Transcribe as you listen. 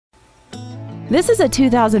This is a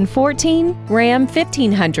 2014 Ram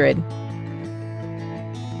 1500.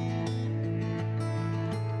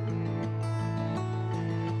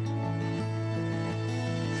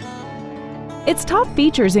 Its top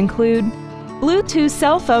features include Bluetooth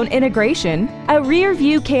cell phone integration, a rear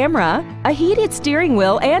view camera, a heated steering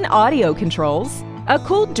wheel and audio controls, a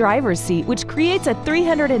cooled driver's seat which creates a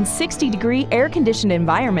 360-degree air-conditioned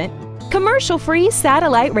environment, commercial-free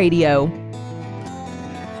satellite radio,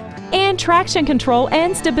 and traction control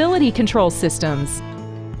and stability control systems.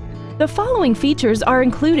 The following features are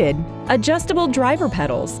included: adjustable driver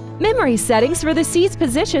pedals, memory settings for the seat's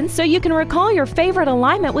position so you can recall your favorite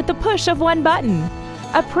alignment with the push of one button,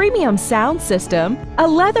 a premium sound system, a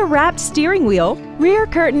leather-wrapped steering wheel, rear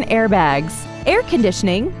curtain airbags, air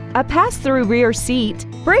conditioning, a pass-through rear seat,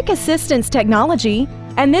 brake assistance technology,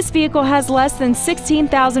 and this vehicle has less than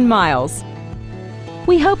 16,000 miles.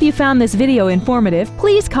 We hope you found this video informative.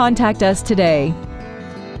 Please contact us today.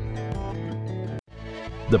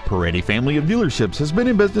 The Peretti family of dealerships has been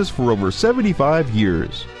in business for over 75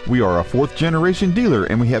 years. We are a fourth-generation dealer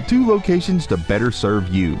and we have 2 locations to better serve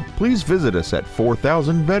you. Please visit us at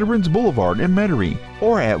 4000 Veterans Boulevard in Metairie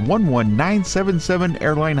or at 11977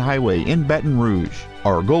 Airline Highway in Baton Rouge.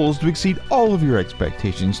 Our goal is to exceed all of your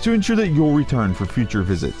expectations to ensure that you'll return for future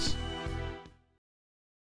visits.